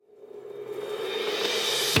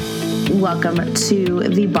Welcome to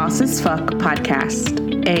the Boss as Fuck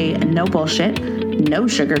podcast, a no bullshit, no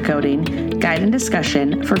sugarcoating guide and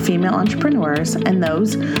discussion for female entrepreneurs and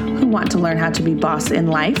those who want to learn how to be boss in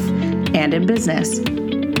life and in business.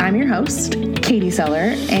 I'm your host, Katie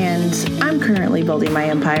Seller, and I'm currently building my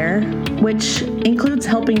empire, which includes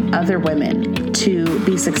helping other women to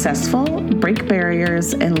be successful, break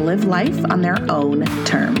barriers, and live life on their own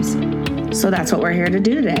terms. So that's what we're here to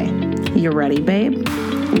do today. You ready, babe?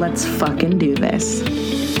 Let's fucking do this.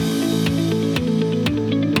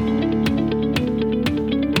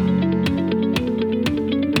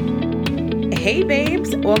 Hey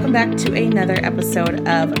babes, welcome back to another episode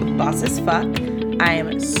of Boss as Fuck. I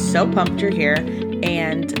am so pumped you're here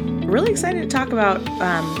and really excited to talk about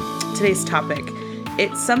today's topic.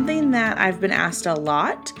 It's something that I've been asked a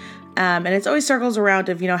lot, and it's always circles around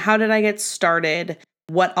of, how did I get started?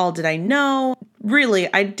 What all did I know?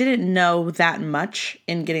 Really, I didn't know that much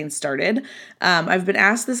in getting started. I've been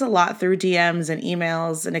asked this a lot through DMs and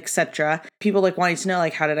emails and etc. People wanting to know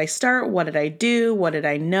how did I start? What did I do? What did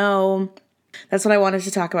I know? That's what I wanted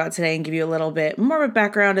to talk about today and give you a little bit more of a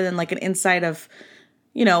background and then an insight of,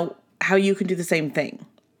 how you can do the same thing.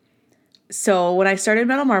 So when I started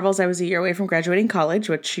Metal Marvels, I was a year away from graduating college,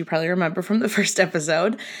 which you probably remember from the first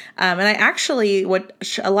episode. And I actually, what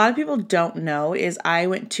a lot of people don't know is I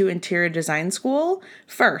went to interior design school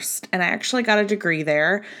first, and I actually got a degree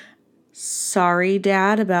there. Sorry,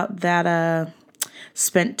 Dad, about that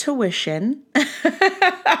spent tuition,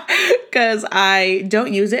 because I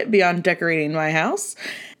don't use it beyond decorating my house.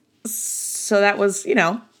 So that was,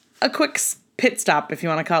 a quick pit stop, if you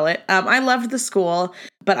want to call it. I loved the school,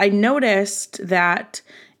 but I noticed that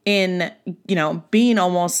in, being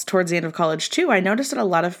almost towards the end of college too, I noticed that a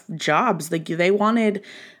lot of jobs, they wanted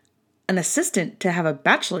an assistant to have a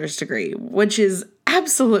bachelor's degree, which is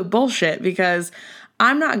absolute bullshit because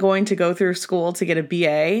I'm not going to go through school to get a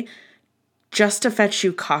BA just to fetch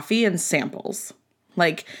you coffee and samples.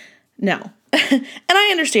 No. And I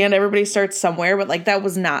understand everybody starts somewhere, but that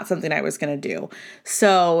was not something I was going to do.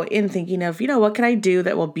 So in thinking of, what can I do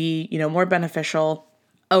that will be, more beneficial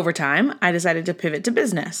over time, I decided to pivot to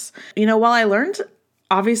business. While I learned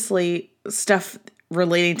obviously stuff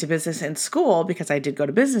relating to business in school, because I did go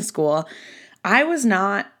to business school, I was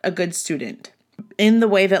not a good student in the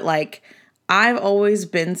way that I've always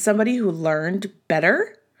been somebody who learned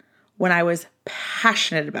better when I was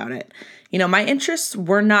passionate about it. My interests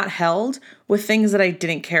were not held with things that I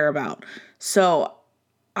didn't care about. So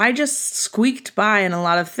I just squeaked by in a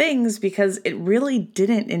lot of things because it really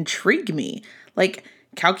didn't intrigue me.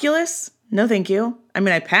 Calculus, no thank you.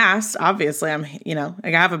 I passed, obviously. I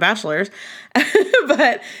have a bachelor's.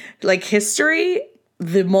 But history,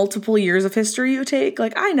 the multiple years of history you take,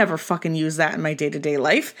 I never fucking use that in my day-to-day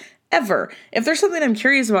life, ever. If there's something I'm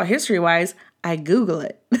curious about history-wise, I Google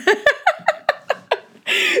it.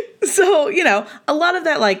 So, a lot of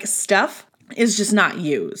that stuff is just not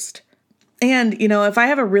used. And, if I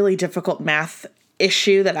have a really difficult math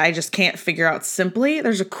issue that I just can't figure out simply,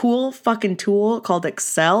 there's a cool fucking tool called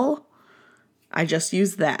Excel. I just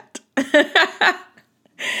use that.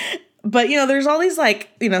 But, there's all these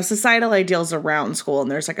societal ideals around school, and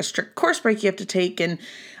there's a strict course break you have to take, and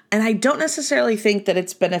I don't necessarily think that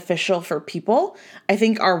it's beneficial for people. I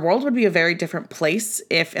think our world would be a very different place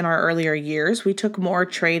if in our earlier years we took more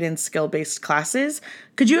trade and skill-based classes.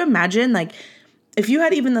 Could you imagine, if you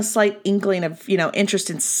had even the slight inkling of, interest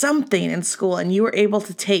in something in school and you were able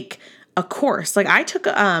to take a course? I took,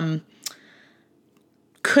 I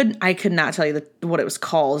could not tell you what it was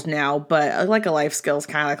called now, but a life skills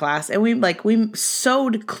kind of class. And we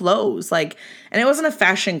sewed clothes, and it wasn't a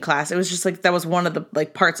fashion class. It was just that was one of the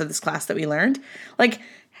parts of this class that we learned.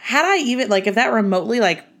 Had I even, if that remotely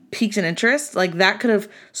piqued an interest, that could have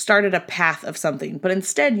started a path of something. But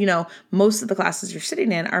instead, most of the classes you're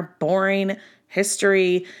sitting in are boring.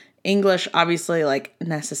 History, English, obviously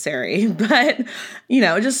necessary, but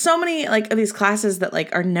just so many of these classes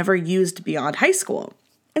that are never used beyond high school.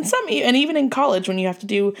 And even in college, when you have to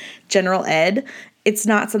do general ed, it's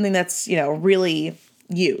not something that's, really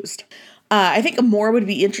used. I think more would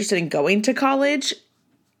be interested in going to college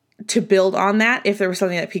to build on that if there was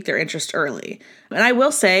something that piqued their interest early. And I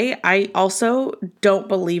will say, I also don't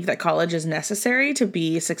believe that college is necessary to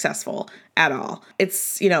be successful at all.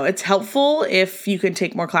 It's, it's helpful if you can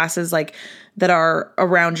take more classes that are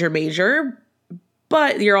around your major,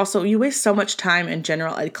 but you waste so much time in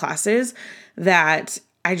general ed classes that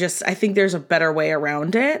I think there's a better way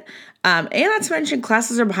around it. And not to mention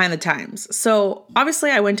classes are behind the times. So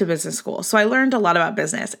obviously I went to business school, so I learned a lot about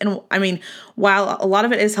business. And while a lot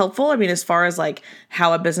of it is helpful, as far as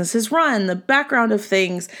how a business is run, the background of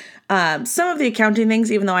things, Some of the accounting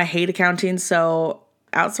things, even though I hate accounting, so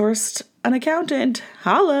outsourced an accountant.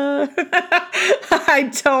 Holla.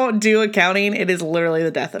 I don't do accounting. It is literally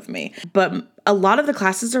the death of me. But a lot of the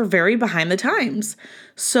classes are very behind the times.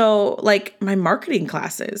 So like my marketing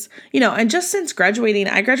classes, and just since graduating,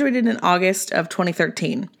 I graduated in August of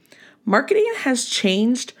 2013. Marketing has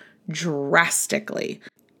changed drastically.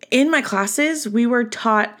 In my classes, we were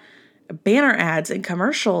taught banner ads and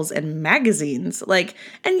commercials and magazines. And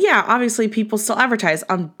yeah, obviously people still advertise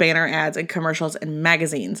on banner ads and commercials and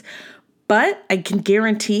magazines. But I can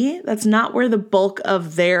guarantee that's not where the bulk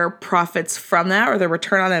of their profits from that or the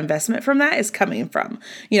return on investment from that is coming from.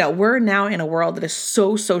 We're now in a world that is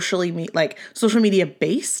so social media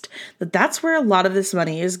based that's where a lot of this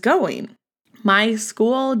money is going. My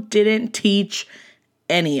school didn't teach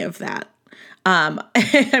any of that. And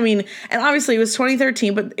obviously it was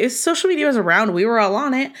 2013, but social media was around. We were all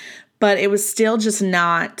on it, but it was still just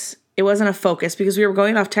it wasn't a focus because we were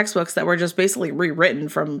going off textbooks that were just basically rewritten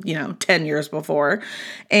from, 10 years before,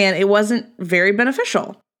 and it wasn't very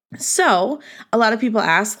beneficial. So a lot of people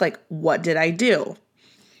ask, what did I do?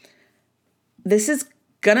 This is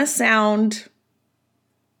gonna sound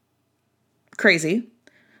crazy,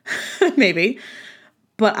 maybe,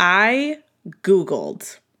 but I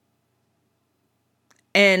Googled.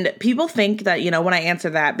 And people think that, when I answer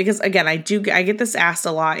that, because again, I get this asked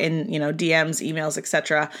a lot in, DMs, emails,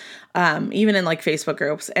 etc., even in Facebook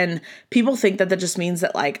groups. And people think that just means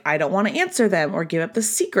that I don't want to answer them or give up the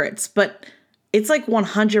secrets, but it's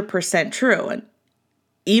 100% true. And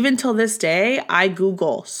even till this day, I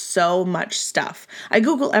Google so much stuff. I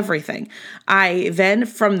Google everything. I then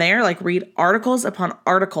from there, read articles upon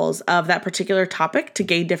articles of that particular topic to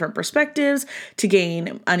gain different perspectives, to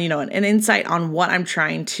gain, an insight on what I'm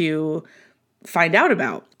trying to find out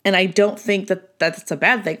about. And I don't think that that's a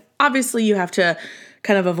bad thing. Obviously, you have to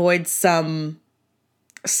kind of avoid some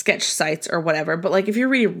sketch sites or whatever, but if you're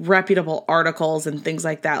reading reputable articles and things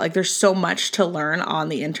like that, there's so much to learn on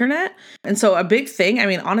the internet. And so a big thing,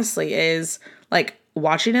 honestly, is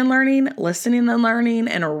watching and learning, listening and learning,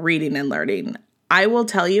 and reading and learning. I will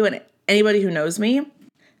tell you, and anybody who knows me,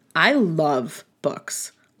 I love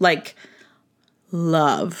books.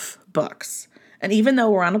 Love books. And even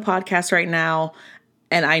though we're on a podcast right now,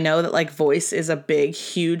 and I know that voice is a big,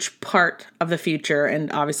 huge part of the future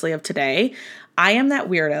and obviously of today, I am that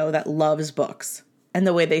weirdo that loves books and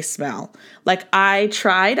the way they smell. I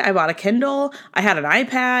bought a Kindle, I had an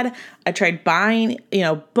iPad, I tried buying,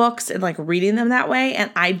 books and reading them that way, and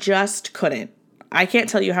I just couldn't. I can't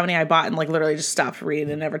tell you how many I bought and literally just stopped reading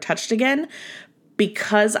and never touched again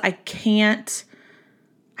because I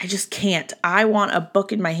just can't. I want a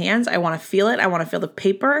book in my hands. I want to feel it. I want to feel the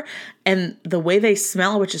paper and the way they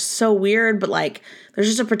smell, which is so weird, but there's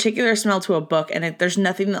just a particular smell to a book, and there's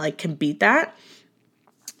nothing that can beat that.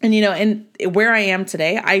 And, and where I am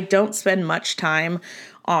today, I don't spend much time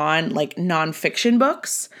on nonfiction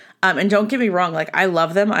books. And don't get me wrong, I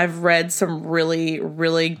love them. I've read some really,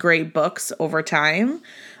 really great books over time,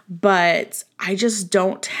 but I just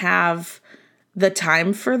don't have the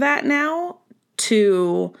time for that now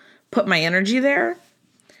to put my energy there.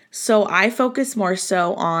 So I focus more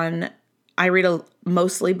so on, I read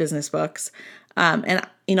mostly business books. And,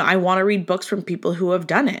 I want to read books from people who have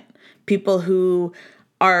done it, people who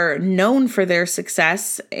are known for their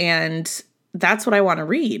success, and that's what I want to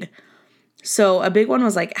read. So a big one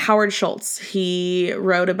was Howard Schultz. He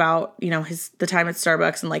wrote about, the time at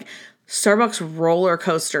Starbucks and Starbucks roller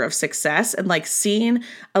coaster of success, and seeing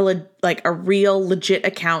a real legit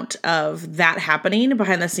account of that happening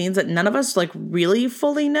behind the scenes that none of us really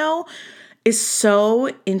fully know is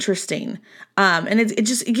so interesting. And it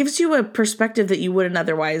gives you a perspective that you wouldn't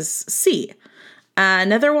otherwise see.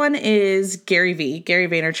 Another one is Gary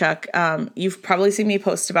Vaynerchuk. You've probably seen me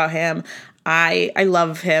post about him. I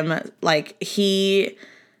love him. I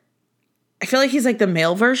feel he's the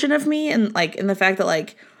male version of me, and in the fact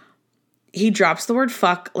that he drops the word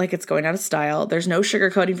fuck like it's going out of style. There's no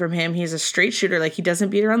sugarcoating from him. He's a straight shooter. He doesn't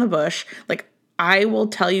beat around the bush. I will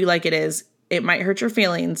tell you like it is. It might hurt your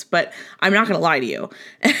feelings, but I'm not going to lie to you.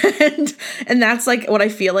 and that's what I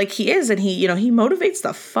feel he is. And he motivates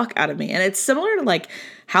the fuck out of me. And it's similar to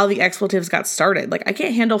how the expletives got started. I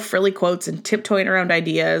can't handle frilly quotes and tiptoeing around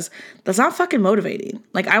ideas. That's not fucking motivating.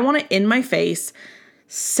 I want it in my face,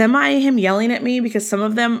 semi him yelling at me, because some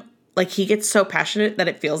of them, he gets so passionate that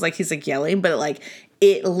it feels like he's yelling, but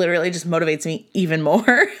it literally just motivates me even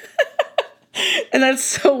more. And that's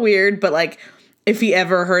so weird. But if he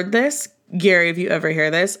ever heard this, Gary, if you ever hear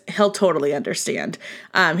this, he'll totally understand.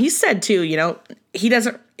 He said too,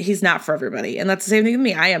 he's not for everybody. And that's the same thing with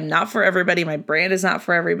me. I am not for everybody. My brand is not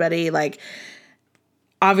for everybody. Like,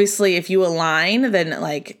 obviously if you align, then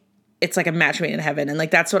like, it's like a match made in heaven. And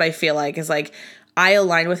like, that's what I feel like is like, I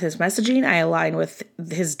align with his messaging. I align with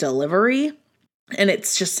his delivery. And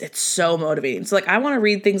it's so motivating. So like, I want to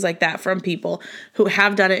read things like that from people who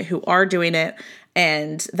have done it, who are doing it,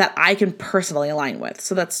 and that I can personally align with.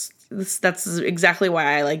 So that's exactly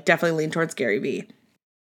why I like definitely lean towards Gary Vee.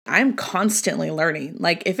 I'm constantly learning.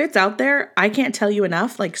 Like, if it's out there, I can't tell you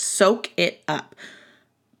enough, like, soak it up.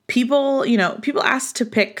 People ask to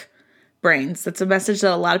pick brains. That's a message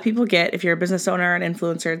that a lot of people get. If you're a business owner, an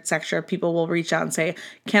influencer, etc., people will reach out and say,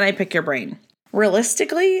 can I pick your brain?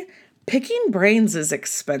 Realistically, picking brains is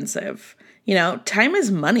expensive. Time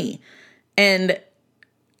is money. And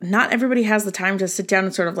not everybody has the time to sit down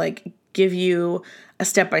and sort of like give you a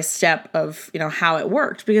step-by-step of, how it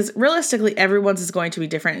worked. Because realistically, everyone's is going to be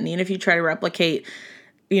different. And even if you try to replicate,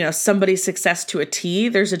 somebody's success to a T,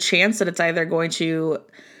 there's a chance that it's either going to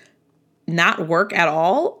not work at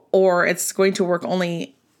all, or it's going to work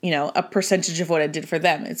only, a percentage of what it did for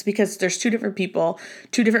them. It's because there's two different people,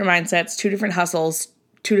 two different mindsets, two different hustles,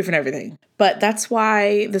 two different everything. But that's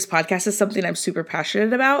why this podcast is something I'm super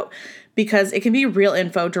passionate about, because it can be real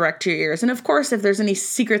info direct to your ears. And of course, if there's any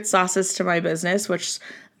secret sauces to my business, which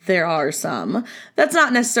there are some, that's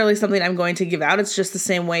not necessarily something I'm going to give out. It's just the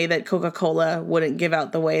same way that Coca-Cola wouldn't give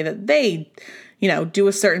out the way that they, do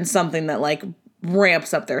a certain something that like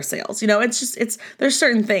ramps up their sales. There's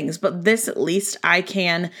certain things, but this, at least I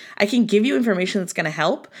can give you information that's going to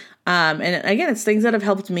help. And again, it's things that have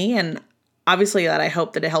helped me, and obviously that I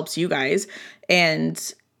hope that it helps you guys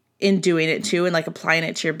and in doing it too, and like applying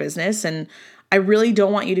it to your business. And I really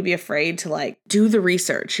don't want you to be afraid to like do the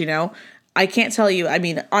research. I can't tell you, I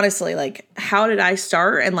mean, honestly, like, how did I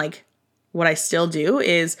start? And like, what I still do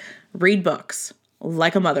is read books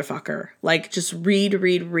like a motherfucker. Like, just read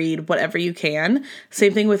whatever you can.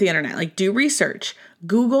 Same thing with the internet. Like, do research,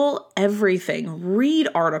 Google everything, read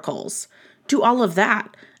articles, do all of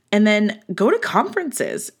that. And then go to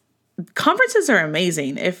conferences. Conferences are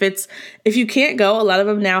amazing. If you can't go, a lot of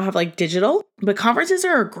them now have like digital, but conferences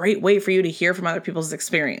are a great way for you to hear from other people's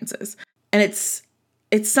experiences. And it's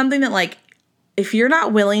something that like, if you're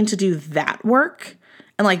not willing to do that work,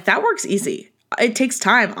 and like that work's easy. It takes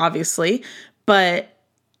time, obviously, but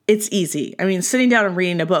it's easy. I mean, sitting down and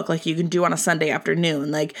reading a book like you can do on a Sunday afternoon,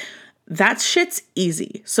 like that shit's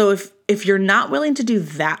easy. So if you're not willing to do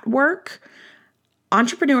that work,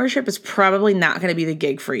 entrepreneurship is probably not going to be the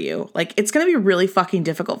gig for you. Like, it's going to be really fucking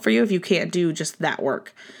difficult for you if you can't do just that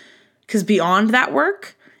work. Because beyond that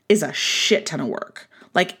work is a shit ton of work.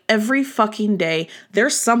 Like, every fucking day,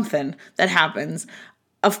 there's something that happens.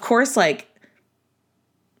 Of course, like,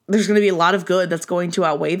 there's going to be a lot of good that's going to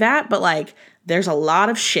outweigh that. But, like, there's a lot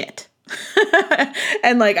of shit.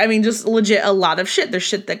 And, like, I mean, just legit a lot of shit. There's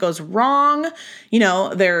shit that goes wrong.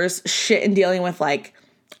 There's shit in dealing with, like,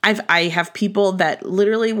 I have people that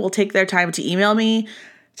literally will take their time to email me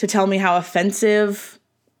to tell me how offensive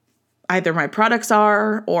either my products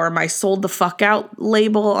are or my sold the fuck out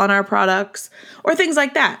label on our products or things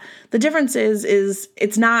like that. The difference is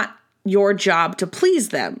it's not your job to please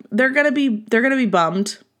them. They're going to be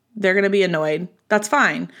bummed. They're going to be annoyed. That's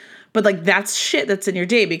fine. But like, that's shit that's in your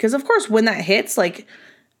day, because of course when that hits, like,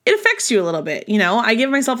 it affects you a little bit. I give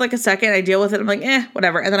myself like a second, I deal with it. I'm like,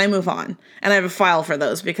 whatever. And then I move on, and I have a file for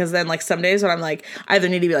those, because then like some days when I'm like, I either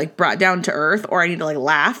need to be like brought down to earth or I need to like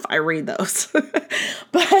laugh, I read those.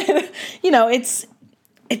 But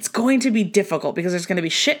it's going to be difficult, because there's going to be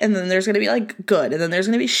shit, and then there's going to be like good, and then there's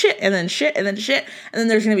going to be shit, and then shit, and then shit, and then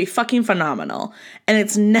there's going to be fucking phenomenal. And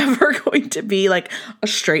it's never going to be like a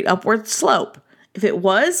straight upward slope. If it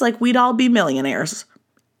was, like, we'd all be millionaires,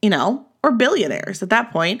 or billionaires at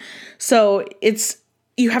that point. So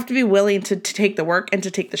you have to be willing to take the work and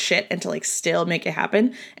to take the shit and to like still make it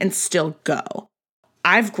happen and still go.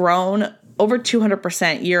 I've grown over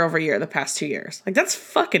 200% year over year the past 2 years. Like, that's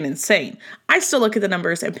fucking insane. I still look at the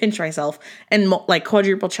numbers and pinch myself and like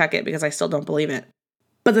quadruple check it, because I still don't believe it.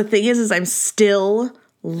 But the thing is I'm still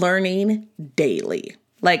learning daily.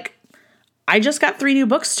 Like, I just got 3 new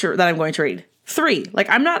books that I'm going to read. 3. Like,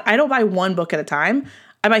 I don't buy 1 book at a time.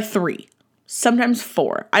 I buy 3, sometimes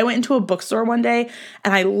 4. I went into a bookstore one day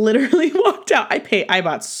and I literally walked out. I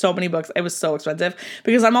bought so many books. It was so expensive,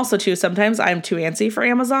 because I'm also sometimes I'm too antsy for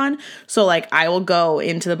Amazon. So like, I will go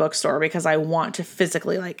into the bookstore because I want to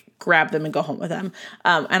physically like grab them and go home with them.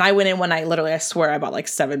 And I went in when I swear I bought like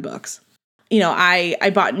 7 books.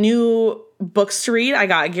 I bought new books to read. I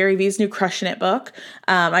got Gary Vee's new Crushing It book.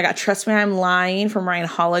 I got Trust Me, I'm Lying from Ryan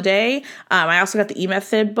Holiday. I also got the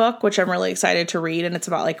E-Method book, which I'm really excited to read. And it's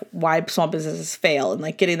about like why small businesses fail and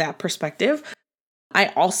like getting that perspective. I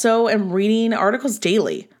also am reading articles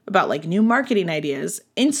daily about like new marketing ideas,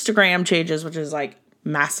 Instagram changes, which is like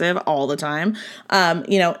massive all the time.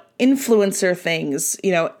 Influencer things,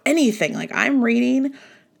 anything. Like I'm reading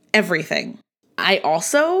everything. I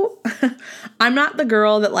also, I'm not the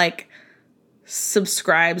girl that like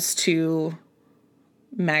subscribes to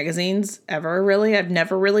magazines ever, really. I've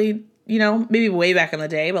never really, maybe way back in the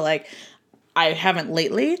day, but like I haven't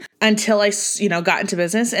lately until I, got into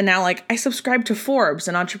business. And now like I subscribe to Forbes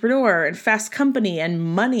and Entrepreneur and Fast Company and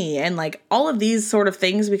Money and like all of these sort of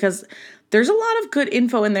things because there's a lot of good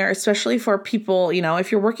info in there, especially for people,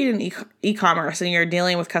 if you're working in e-commerce and you're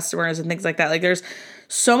dealing with customers and things like that. Like there's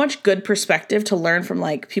so much good perspective to learn from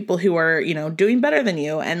like people who are, doing better than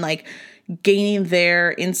you and like gaining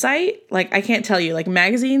their insight. Like I can't tell you, like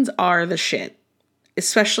magazines are the shit,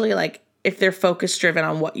 especially like if they're focus driven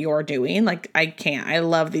on what you're doing. Like I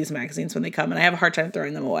love these magazines when they come and I have a hard time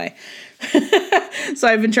throwing them away. So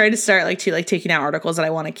I've been trying to start like taking out articles that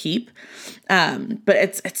I want to keep. But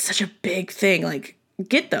it's such a big thing. Like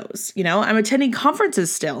get those, I'm attending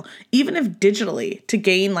conferences still, even if digitally, to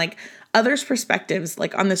gain like others' perspectives,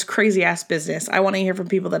 like on this crazy ass business. I want to hear from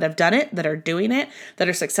people that have done it, that are doing it, that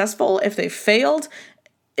are successful, if they failed.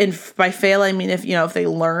 And by fail, I mean, if they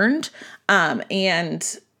learned,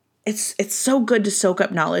 and it's so good to soak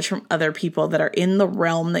up knowledge from other people that are in the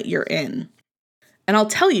realm that you're in. And I'll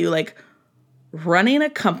tell you, like, running a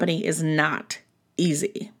company is not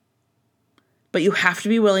easy, but you have to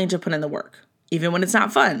be willing to put in the work, even when it's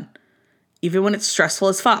not fun, even when it's stressful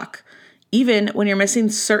as fuck, even when you're missing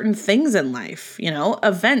certain things in life,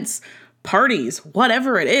 events, parties,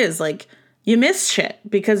 whatever it is, like you miss shit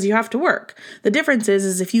because you have to work. The difference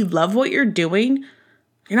is if you love what you're doing,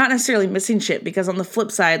 you're not necessarily missing shit because on the flip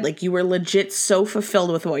side, like you were legit so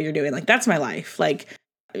fulfilled with what you're doing. Like that's my life. Like,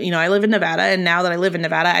 I live in Nevada, and now that I live in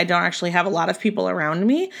Nevada, I don't actually have a lot of people around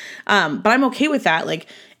me. But I'm okay with that. Like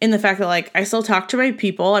in the fact that like I still talk to my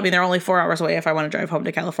people. I mean, they're only 4 hours away if I want to drive home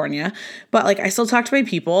to California, but like I still talk to my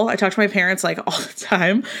people. I talk to my parents like all the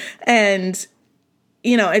time. And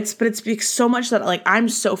it's so much that like I'm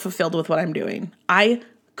so fulfilled with what I'm doing. I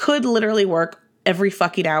could literally work every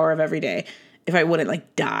fucking hour of every day if I wouldn't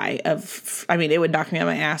like die of, it would knock me on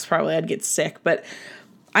my ass. Probably I'd get sick, but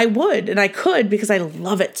I would, and I could because I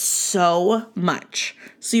love it so much.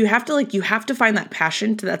 So you have to find that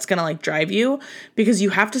passion that's going to like drive you because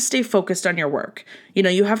you have to stay focused on your work.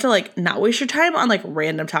 You have to like not waste your time on like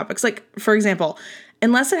random topics. Like for example,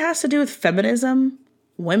 unless it has to do with feminism,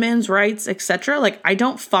 women's rights, etc. Like I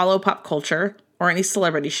don't follow pop culture or any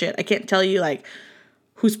celebrity shit. I can't tell you like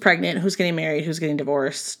who's pregnant, who's getting married, who's getting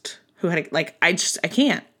divorced, who had like, I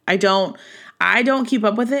can't. I don't keep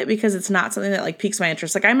up with it because it's not something that like piques my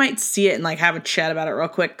interest. Like I might see it and like have a chat about it real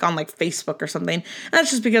quick on like Facebook or something. And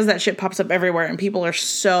that's just because that shit pops up everywhere and people are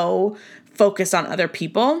so focused on other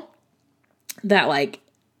people that like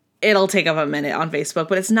it'll take up a minute on Facebook,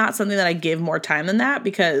 but it's not something that I give more time than that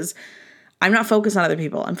because I'm not focused on other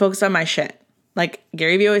people. I'm focused on my shit. Like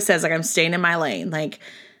Gary Vee always says, like I'm staying in my lane. Like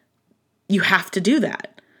you have to do that.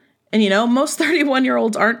 And most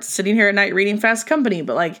 31-year-olds aren't sitting here at night reading Fast Company,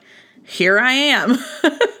 but like here I am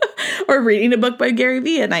or reading a book by Gary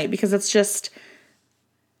Vee at night because it's just,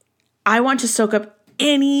 I want to soak up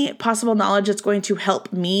any possible knowledge that's going to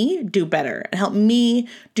help me do better and help me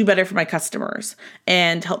do better for my customers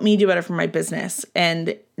and help me do better for my business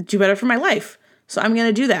and do better for my life. So I'm going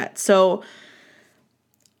to do that. So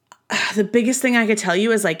the biggest thing I could tell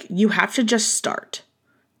you is like, you have to just start.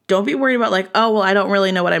 Don't be worried about like, oh, well, I don't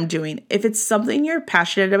really know what I'm doing. If it's something you're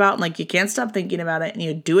passionate about and like you can't stop thinking about it and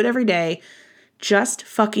you do it every day, just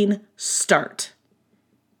fucking start.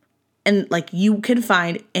 And like you can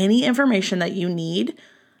find any information that you need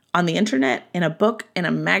on the internet, in a book, in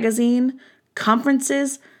a magazine,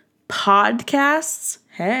 conferences, podcasts.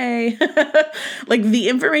 Hey, like the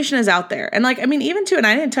information is out there. And like, even too, and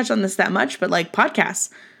I didn't touch on this that much, but like podcasts.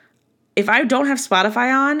 If I don't have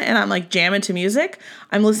Spotify on and I'm like jamming to music,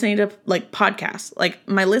 I'm listening to like podcasts. Like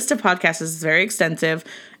my list of podcasts is very extensive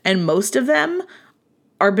and most of them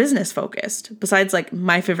are business focused besides like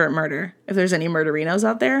My Favorite Murder. If there's any murderinos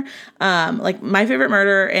out there, like My Favorite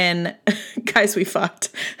Murder and Guys We Fucked,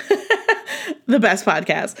 the best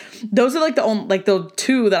podcast. Those are like the only, like the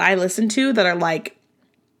two that I listen to that are like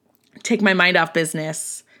take my mind off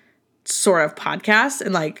business sort of podcasts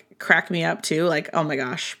and like crack me up too. Like, oh my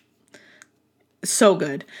gosh. So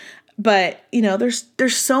good. But,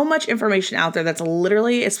 there's so much information out there that's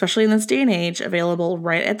literally, especially in this day and age, available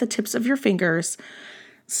right at the tips of your fingers.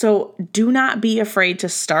 So do not be afraid to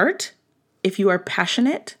start. If you are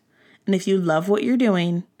passionate and if you love what you're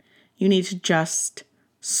doing, you need to just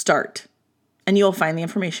start. And you'll find the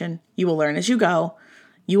information. You will learn as you go.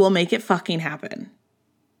 You will make it fucking happen.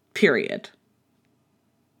 Period.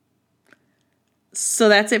 So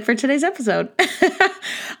that's it for today's episode.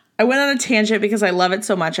 I went on a tangent because I love it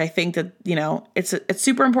so much. I think that, it's a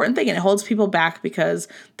super important thing, and it holds people back because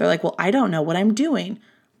they're like, well, I don't know what I'm doing.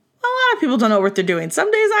 A lot of people don't know what they're doing.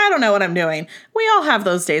 Some days I don't know what I'm doing. We all have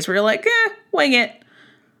those days where you're like, wing it.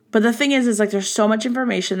 But the thing is like there's so much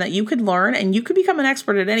information that you could learn, and you could become an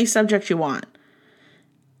expert at any subject you want.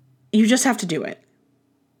 You just have to do it.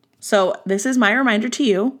 So this is my reminder to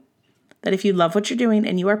you that if you love what you're doing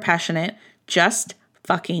and you are passionate, just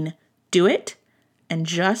fucking do it and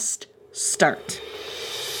just start.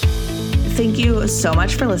 Thank you so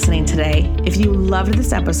much for listening today. If you loved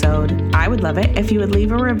this episode, I would love it if you would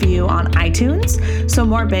leave a review on iTunes so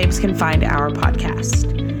more babes can find our podcast.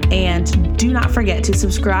 And do not forget to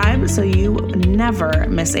subscribe so you never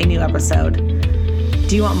miss a new episode.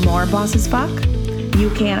 Do you want more Boss as Fuck? You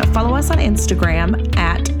can follow us on Instagram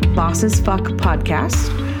at Boss as Fuck Podcast.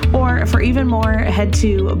 Or for even more, head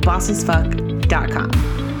to bossasfuck.com.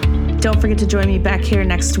 Don't forget to join me back here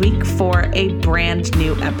next week for a brand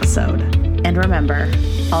new episode. And remember,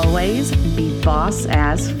 always be boss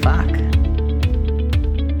as fuck.